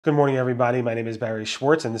Good morning, everybody. My name is Barry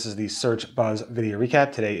Schwartz, and this is the Search Buzz video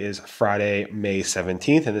recap. Today is Friday, May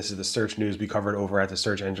 17th, and this is the search news we covered over at the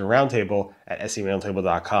Search Engine Roundtable at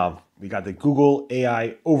seroundtable.com. We got the Google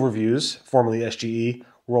AI Overviews, formerly SGE,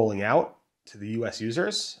 rolling out to the US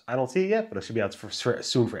users. I don't see it yet, but it should be out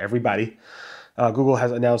soon for everybody. Google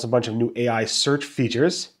has announced a bunch of new AI search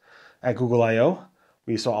features at Google I/O.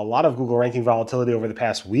 We saw a lot of Google ranking volatility over the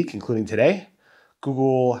past week, including today.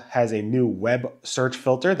 Google has a new web search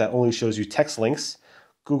filter that only shows you text links.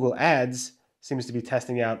 Google Ads seems to be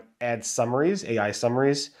testing out ad summaries, AI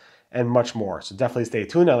summaries, and much more. So definitely stay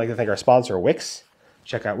tuned. I'd like to thank our sponsor, Wix.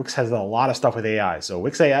 Check out Wix has a lot of stuff with AI. So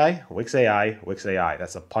Wix AI, Wix AI, Wix AI.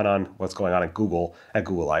 That's a pun on what's going on at Google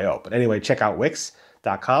I/O. But anyway, check out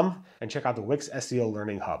Wix.com and check out the Wix SEO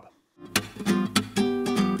Learning Hub.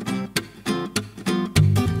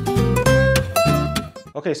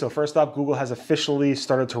 Okay, so first up, Google has officially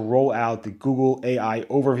started to roll out the Google AI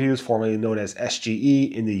Overviews, formerly known as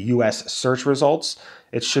SGE, in the US search results.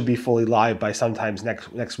 It should be fully live by sometimes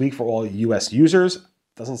next week for all US users.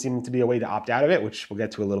 Doesn't seem to be a way to opt out of it, which we'll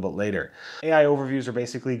get to a little bit later. AI Overviews are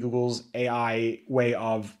basically Google's AI way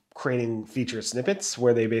of creating feature snippets,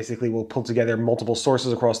 where they basically will pull together multiple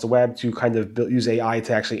sources across the web to kind of use AI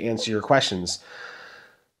to actually answer your questions.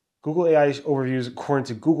 Google AI Overviews, according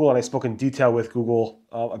to Google, and I spoke in detail with Google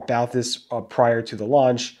about this prior to the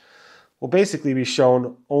launch, will basically be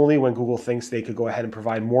shown only when Google thinks they could go ahead and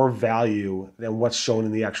provide more value than what's shown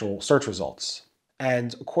in the actual search results.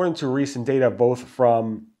 And according to recent data, both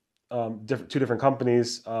from two different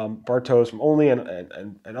companies, Bartos from Only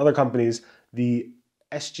and other companies, the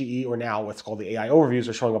SGE, or now what's called the AI Overviews,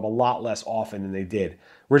 are showing up a lot less often than they did.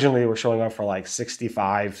 Originally, they were showing up for like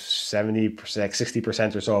 65, 70%,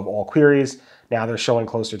 60% or so of all queries. Now they're showing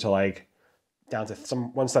closer to like down to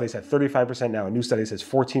one study said 35%, now a new study says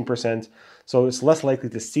 14%. So it's less likely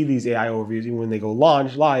to see these AI overviews even when they go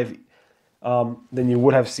live than you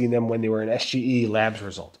would have seen them when they were an SGE Labs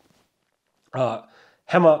result.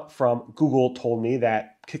 Hema from Google told me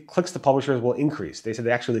that clicks to publishers will increase. They said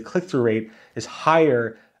actually the click-through rate is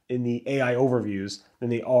higher in the AI overviews than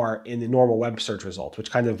they are in the normal web search results,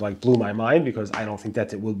 which kind of like blew my mind because I don't think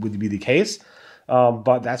that it would be the case.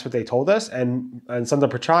 But that's what they told us. And Sundar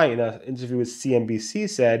Pichai in an interview with CNBC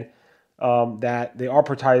said that they are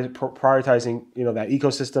prioritizing, that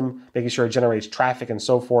ecosystem, making sure it generates traffic and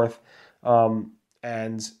so forth.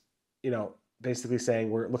 Basically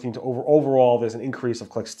saying we're looking to overall there's an increase of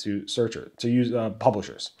clicks to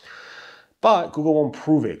publishers. But Google won't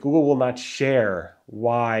prove it. Google will not share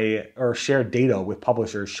share data with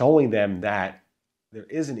publishers showing them that there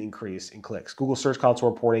is an increase in clicks. Google Search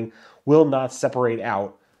Console reporting will not separate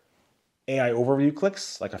out AI overview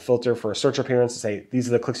clicks, like a filter for a search appearance to say these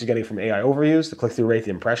are the clicks you're getting from AI overviews, the click-through rate,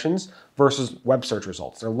 the impressions, versus web search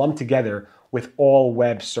results. They're lumped together with all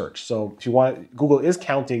web search. So if you want, Google is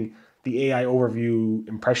counting the AI overview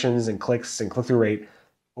impressions and clicks and click-through rate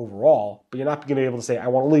overall, but you're not going to be able to say, I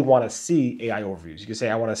only want to see AI overviews. You can say,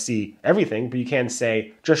 I want to see everything, but you can't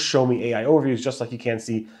say, just show me AI overviews, just like you can't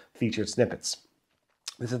see featured snippets.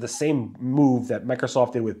 This is the same move that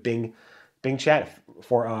Microsoft did with Bing Chat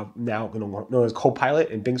for now known as Copilot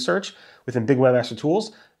and Bing Search within Bing Webmaster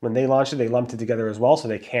Tools. When they launched it, they lumped it together as well, so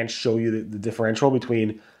they can't show you the differential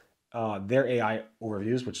between their AI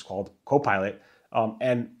overviews, which is called Copilot,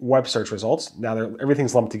 and web search results. Now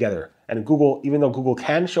everything's lumped together. And Google, even though Google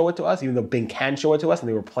can show it to us, even though Bing can show it to us, and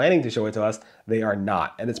they were planning to show it to us, they are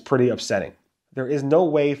not. And it's pretty upsetting. There is no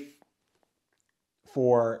way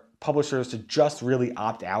for publishers to just really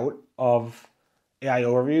opt out of AI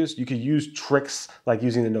overviews. You could use tricks like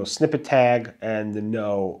using the no snippet tag and the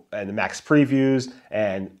max previews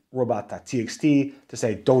and robot.txt to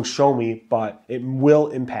say, don't show me, but it will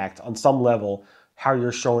impact on some level how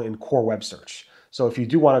you're shown in core web search. So if you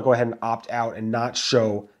do want to go ahead and opt out and not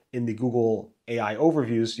show in the Google AI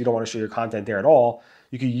overviews, you don't want to show your content there at all,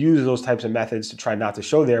 you could use those types of methods to try not to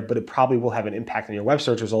show there, but it probably will have an impact on your web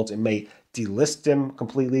search results. It may delist them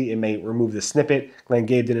completely. It may remove the snippet. Glenn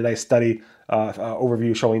Gabe did a nice study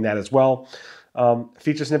overview showing that as well.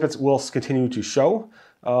 Feature snippets will continue to show.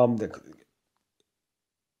 The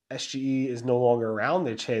SGE is no longer around.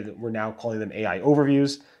 We're now calling them AI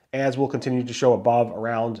overviews. Ads will continue to show above,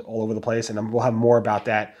 around, all over the place, and we'll have more about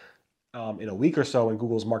that in a week or so when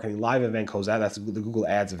Google's Marketing Live event goes out. That's the Google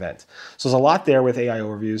Ads event. So there's a lot there with AI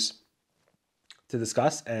overviews to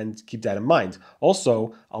discuss, and keep that in mind.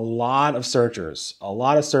 Also, a lot of searchers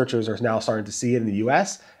are now starting to see it in the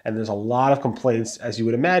US, and there's a lot of complaints, as you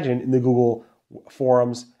would imagine, in the Google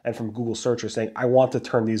forums and from Google searchers saying, I want to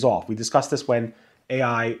turn these off. We discussed this when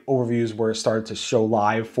AI overviews were started to show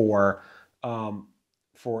live for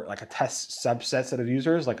for like a test subset of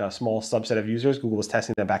users, like a small subset of users. Google was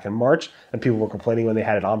testing that back in March, and people were complaining when they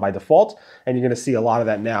had it on by default. And you're going to see a lot of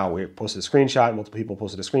that now. We posted a screenshot, multiple people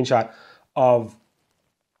posted a screenshot of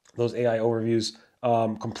those AI overviews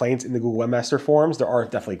complaints in the Google Webmaster Forums. There are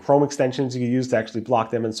definitely Chrome extensions you can use to actually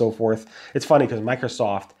block them and so forth. It's funny because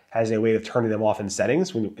Microsoft has a way of turning them off in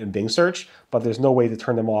settings in Bing search, but there's no way to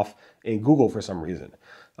turn them off in Google for some reason.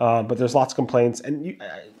 But there's lots of complaints, and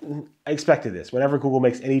I expected this. Whenever Google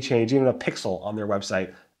makes any change, even a pixel on their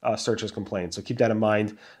website, searchers complain. So keep that in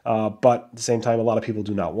mind. But at the same time, a lot of people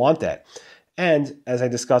do not want that. And as I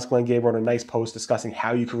discussed, Glenn Gabe wrote a nice post discussing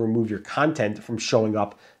how you can remove your content from showing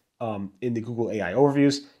up in the Google AI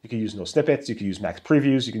overviews. You can use no snippets. You can use max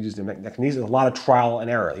previews. You can use the mechanisms. There's a lot of trial and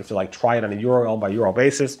error. You have to like try it on a URL by URL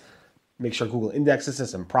basis. Make sure Google indexes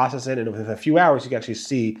this and process it. And within a few hours, you can actually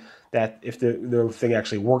see that if the thing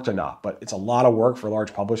actually worked or not. But it's a lot of work for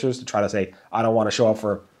large publishers to try to say, I don't want to show up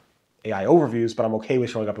for AI overviews, but I'm okay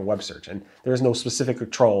with showing up in web search. And there's no specific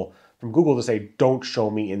control from Google to say, don't show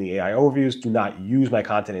me in the AI overviews, do not use my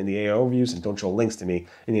content in the AI overviews, and don't show links to me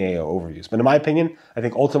in the AI overviews. But in my opinion, I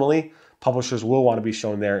think ultimately, publishers will want to be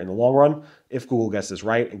shown there in the long run if Google gets this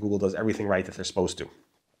right and Google does everything right that they're supposed to.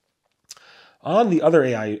 On the other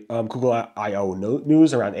AI, Google I/O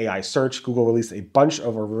news around AI search, Google is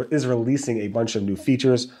releasing a bunch of new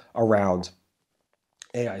features around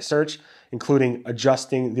AI search, including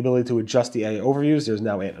the ability to adjust the AI overviews. There's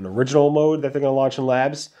now an original mode that they're going to launch in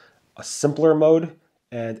labs, a simpler mode,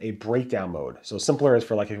 and a breakdown mode. So simpler is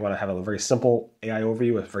for like if you want to have a very simple AI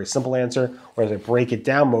overview with a very simple answer, whereas a break it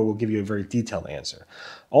down mode will give you a very detailed answer.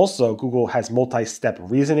 Also, Google has multi-step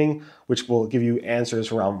reasoning, which will give you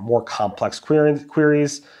answers around more complex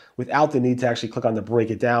queries without the need to actually click on the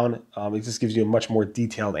break it down. It just gives you a much more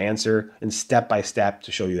detailed answer and step-by-step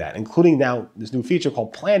to show you that, including now this new feature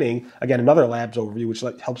called planning. Again, another labs overview, which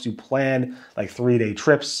helps you plan like 3-day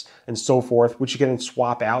trips and so forth, which you can then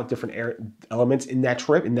swap out different elements in that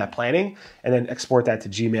trip, in that planning, and then export that to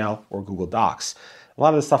Gmail or Google Docs. A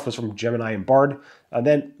lot of this stuff was from Gemini and Bard.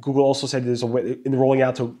 Then Google also said there's a way in rolling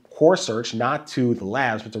out to core search, not to the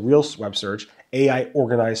labs, but to real web search, AI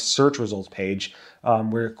organized search results page,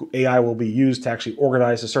 where AI will be used to actually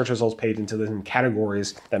organize the search results page into different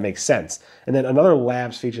categories that make sense. And then another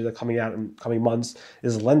labs feature that's coming out in coming months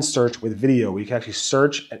is lens search with video, where you can actually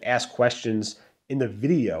search and ask questions in the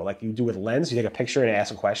video, like you do with Lens. You take a picture and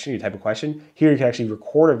ask a question, you type a question. Here you can actually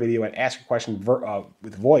record a video and ask a question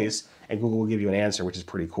with voice, and Google will give you an answer, which is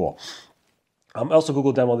pretty cool. Also,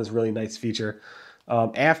 Google demoed this really nice feature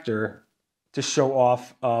to show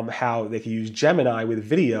off how they can use Gemini with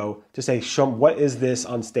video to say, what is this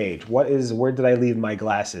on stage? Where did I leave my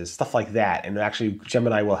glasses? Stuff like that. And actually,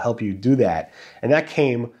 Gemini will help you do that. And that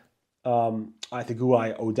came at the Google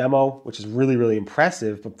I/O demo, which is really, really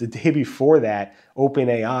impressive. But the day before that,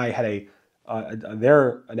 OpenAI had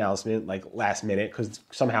their announcement like last minute, because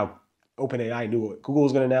somehow OpenAI knew what Google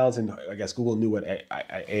was going to announce, and I guess Google knew what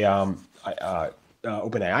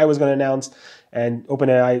OpenAI was going to announce. And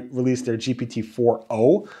OpenAI released their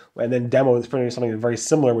GPT-4o, and then demoed something very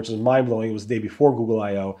similar, which was mind-blowing. It was the day before Google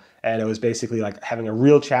I/O, and it was basically like having a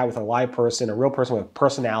real chat with a live person, a real person with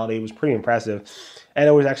personality. It was pretty impressive. And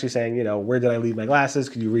it was actually saying, where did I leave my glasses?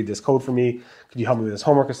 Could you read this code for me? Could you help me with this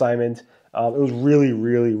homework assignment? It was really,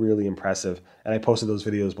 really, really impressive. And I posted those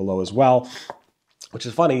videos below as well, which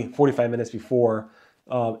is funny. 45 minutes before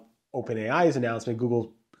OpenAI's announcement,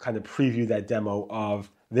 Google kind of previewed that demo of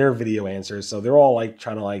their video answers. So they're all like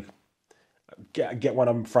trying to like get one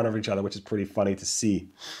in front of each other, which is pretty funny to see.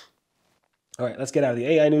 All right, let's get out of the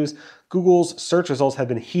AI news. Google's search results have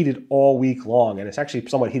been heated all week long, and it's actually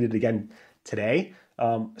somewhat heated again today.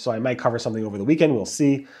 So I might cover something over the weekend, we'll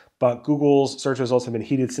see. But Google's search results have been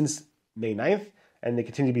heated since May 9th, and they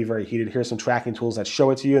continue to be very heated. Here's some tracking tools that show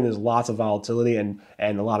it to you, and there's lots of volatility and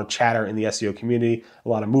a lot of chatter in the SEO community, a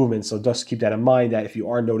lot of movement. So just keep that in mind, that if you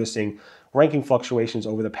are noticing ranking fluctuations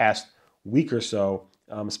over the past week or so,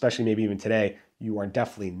 especially maybe even today, you are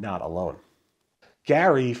definitely not alone.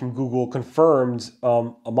 Gary from Google confirmed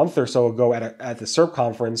a month or so ago at the SERP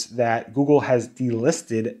conference that Google has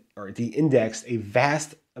delisted or de-indexed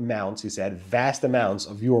vast amounts of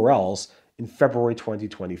URLs in February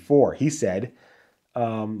 2024. He said,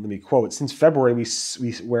 let me quote, "Since February, we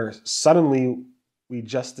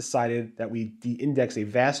just decided that we de-index a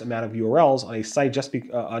vast amount of URLs on a site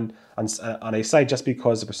on a site just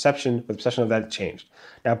because the perception of that changed."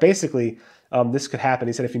 Now, basically, this could happen.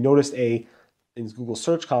 He said, if you noticed in Google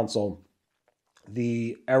Search Console,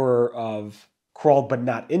 the error of crawled but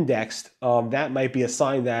not indexed, that might be a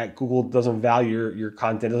sign that Google doesn't value your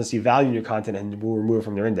content, doesn't see value in your content, and will remove it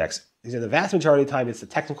from their index. He said the vast majority of the time it's a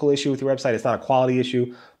technical issue with your website. It's not a quality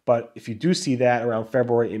issue. But if you do see that around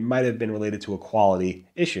February, it might have been related to a quality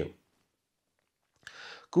issue.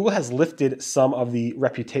 Google has lifted some of the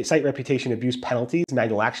site reputation abuse penalties,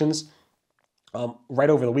 manual actions, right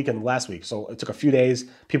over the weekend last week. So it took a few days.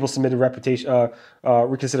 People submitted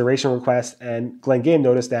reconsideration requests, and Glenn Game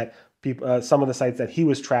noticed that some of the sites that he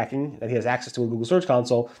was tracking, that he has access to in Google Search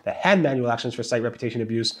Console, that had manual actions for site reputation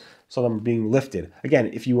abuse, saw them being lifted. Again,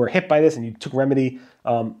 if you were hit by this and you took remedy,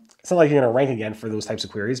 it's not like you're going to rank again for those types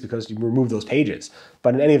of queries because you removed those pages.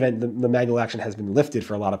 But in any event, the manual action has been lifted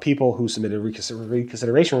for a lot of people who submitted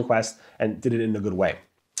reconsideration requests and did it in a good way.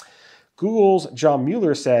 Google's John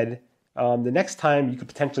Mueller said the next time you could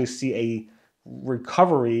potentially see a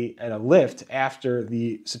recovery and a lift after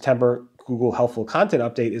the September Google Helpful Content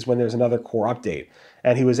update is when there's another core update.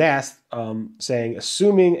 And he was asked, saying,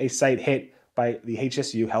 assuming a site hit by the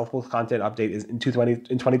HSU Helpful Content update is in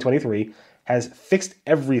 2023, has fixed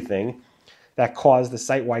everything that caused the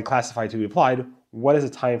site-wide classified to be applied, what is the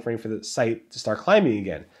time frame for the site to start climbing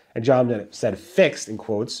again? And John said fixed in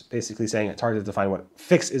quotes, basically saying it's hard to define what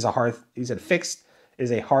fixed is. He said fixed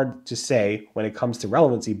is a hard to say when it comes to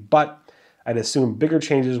relevancy, but I'd assume bigger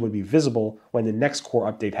changes would be visible when the next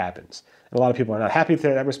core update happens. And a lot of people are not happy with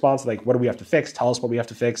that response. Like, what do we have to fix? Tell us what we have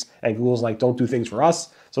to fix. And Google's like, don't do things for us.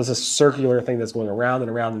 So it's a circular thing that's going around and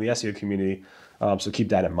around in the SEO community. So keep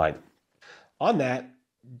that in mind. On that,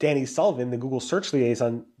 Danny Sullivan, the Google search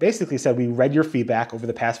liaison, basically said, we read your feedback over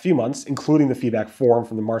the past few months, including the feedback form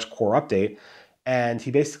from the March core update. And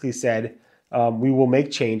he basically said, we will make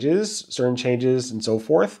changes, certain changes and so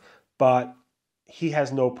forth, but he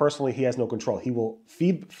has no control. He will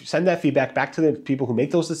send that feedback back to the people who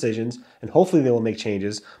make those decisions, and hopefully they will make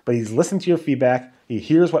changes. But he's listened to your feedback. He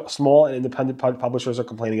hears what small and independent publishers are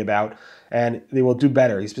complaining about, and they will do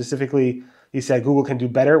better. He said Google can do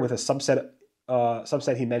better with a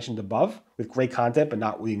subset he mentioned above, with great content but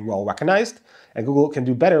not being well recognized. And Google can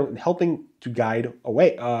do better in helping to guide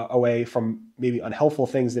away from maybe unhelpful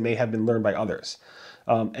things that may have been learned by others.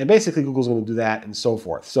 And basically, Google's going to do that and so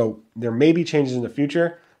forth. So there may be changes in the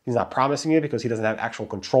future. He's not promising it because he doesn't have actual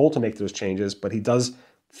control to make those changes, but he does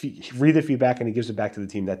read the feedback and he gives it back to the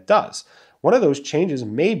team that does. One of those changes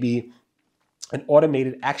may be an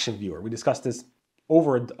automated action viewer. We discussed this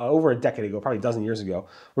over a decade ago, probably a dozen years ago,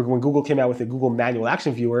 when Google came out with the Google Manual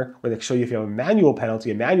Action Viewer, where they show you if you have a manual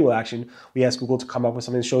penalty, a manual action. We asked Google to come up with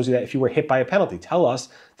something that shows you that if you were hit by a penalty, tell us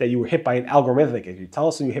that you were hit by an algorithmic. If you tell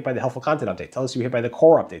us you were hit by the Helpful Content update, tell us you were hit by the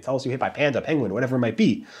core update, tell us you were hit by Panda, Penguin, whatever it might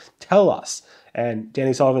be. Tell us. And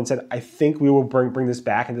Danny Sullivan said, I think we will bring this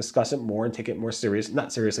back and discuss it more and take it more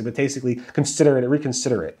not seriously, but basically consider it and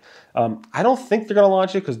reconsider it. I don't think they're going to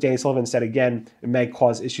launch it because Danny Sullivan said, again, it may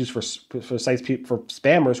cause issues for sites, for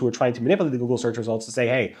spammers who are trying to manipulate the Google search results to say,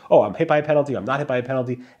 hey, oh, I'm hit by a penalty, I'm not hit by a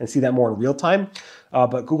penalty, and see that more in real time.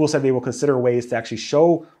 But Google said they will consider ways to actually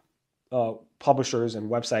show publishers and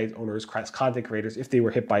website owners, content creators, if they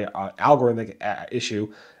were hit by an algorithmic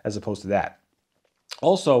issue as opposed to that.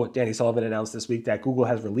 Also, Danny Sullivan announced this week that Google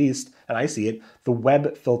has released, and I see it, the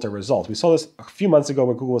web filter results. We saw this a few months ago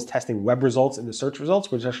when Google was testing web results in the search results,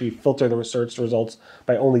 which actually filter the search results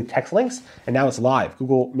by only text links, and now it's live.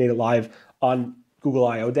 Google made it live on Google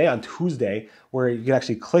I/O Day on Tuesday, where you can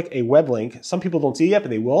actually click a web link. Some people don't see it yet, but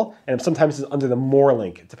they will, and sometimes it's under the More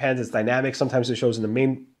link. It depends, it's dynamic. Sometimes it shows in the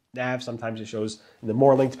main nav, sometimes it shows in the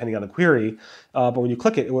More link depending on the query, but when you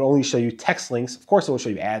click it, it will only show you text links. Of course, it will show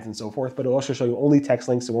you ads and so forth, but it will also show you only text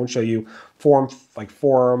links. It won't show you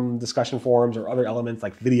forum discussion forums or other elements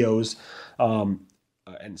like videos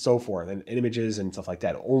and so forth, and images and stuff like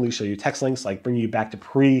that. It will only show you text links, like bringing you back to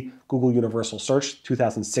pre-Google Universal Search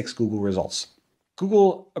 2006 Google results.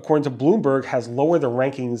 Google, according to Bloomberg, has lowered the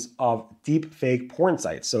rankings of deep fake porn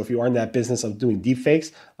sites. So if you are in that business of doing deep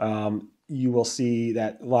fakes, you will see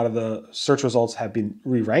that a lot of the search results have been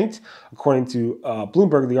re-ranked. According to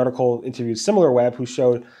Bloomberg, the article interviewed SimilarWeb, who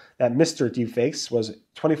showed that Mr. Deepfakes was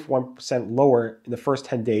 21% lower in the first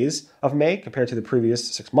 10 days of May compared to the previous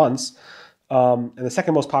 6 months. And the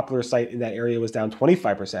second most popular site in that area was down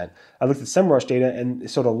 25%. I looked at SEMrush data and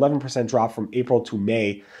it showed an 11% drop from April to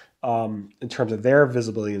May in terms of their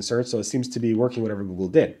visibility in search. So it seems to be working whatever Google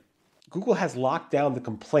did. Google has locked down the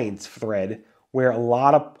complaints thread where a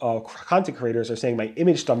lot of content creators are saying my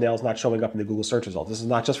image thumbnail is not showing up in the Google search results. This is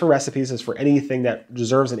not just for recipes, it's for anything that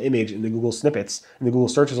deserves an image in the Google snippets, in the Google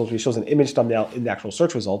search results, which shows an image thumbnail in the actual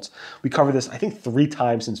search results. We covered this, I think, 3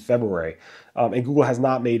 times since February, and Google has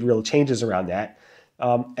not made real changes around that.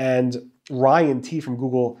 And Ryan T from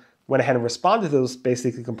Google went ahead and responded to those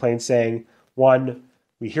basically complaints saying, 1,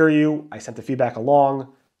 we hear you, I sent the feedback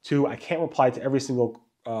along. 2, I can't reply to every single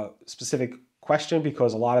specific question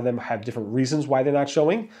because a lot of them have different reasons why they're not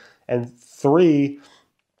showing. And 3,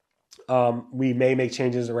 we may make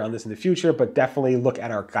changes around this in the future, but definitely look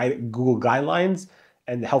at our Google guidelines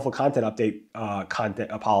and the helpful content update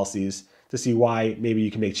policies to see why maybe you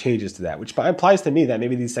can make changes to that, which implies to me that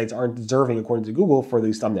maybe these sites aren't deserving, according to Google, for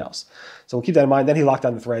these thumbnails. So we'll keep that in mind. Then he locked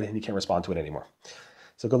down the thread and he can't respond to it anymore.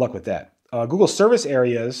 So good luck with that. Google service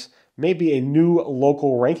areas may be a new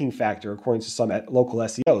local ranking factor, according to some local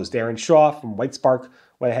SEOs. Darren Shaw from Whitespark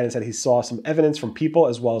went ahead and said he saw some evidence from people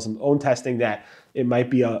as well as some own testing that it might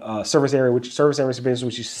be a service area, which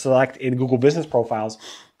you select in Google business profiles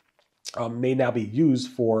may now be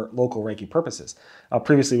used for local ranking purposes.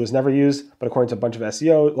 Previously it was never used, but according to a bunch of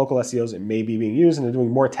local SEOs, it may be being used, and they're doing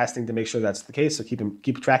more testing to make sure that's the case. So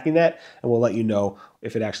keep tracking that, and we'll let you know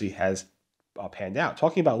if it actually has panned out.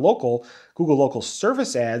 Talking about local, Google local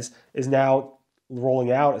service ads is now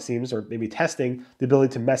rolling out, it seems, or maybe testing the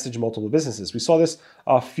ability to message multiple businesses. We saw this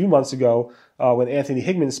a few months ago when Anthony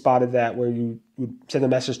Higman spotted that, where you would send a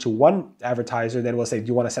message to one advertiser, then we'll say, do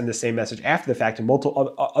you want to send the same message after the fact to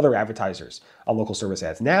multiple other advertisers on local service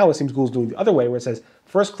ads? Now it seems Google's doing the other way, where it says,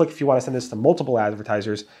 first click if you want to send this to multiple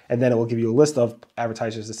advertisers, and then it will give you a list of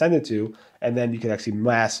advertisers to send it to, and then you can actually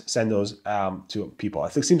mass send those to people.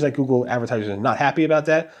 It seems like Google advertisers are not happy about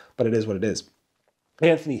that, but it is what it is.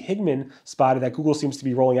 Anthony Higman spotted that Google seems to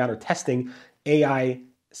be rolling out or testing AI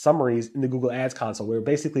summaries in the Google Ads console, where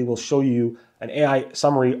basically will show you an AI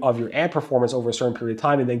summary of your ad performance over a certain period of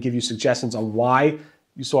time and then give you suggestions on why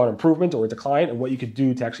you saw an improvement or a decline and what you could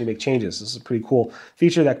do to actually make changes. This is a pretty cool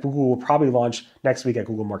feature that Google will probably launch next week at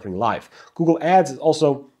Google Marketing Live. Google Ads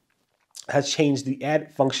also has changed the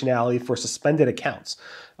ad functionality for suspended accounts.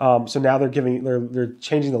 So now they're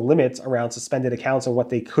changing the limits around suspended accounts and what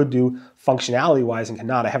they could do functionality-wise and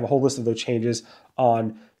cannot. I have a whole list of those changes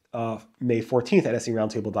on May 14th at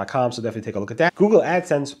SERoundtable.com, so definitely take a look at that. Google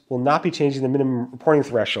AdSense will not be changing the minimum reporting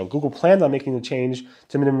threshold. Google planned on making the change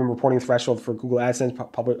to minimum reporting threshold for Google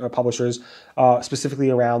AdSense publishers, specifically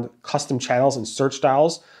around custom channels and search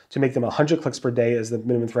styles, to make them 100 clicks per day as the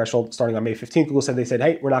minimum threshold starting on May 15th. Google said,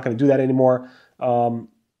 hey, we're not going to do that anymore.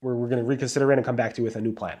 We're going to reconsider it and come back to you with a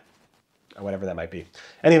new plan, or whatever that might be.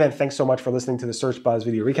 Anyway, thanks so much for listening to the Search Buzz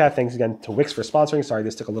video recap. Thanks again to Wix for sponsoring. Sorry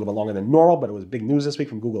this took a little bit longer than normal, but it was big news this week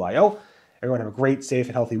from Google I/O. Everyone have a great, safe,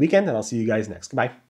 and healthy weekend, and I'll see you guys next. Goodbye.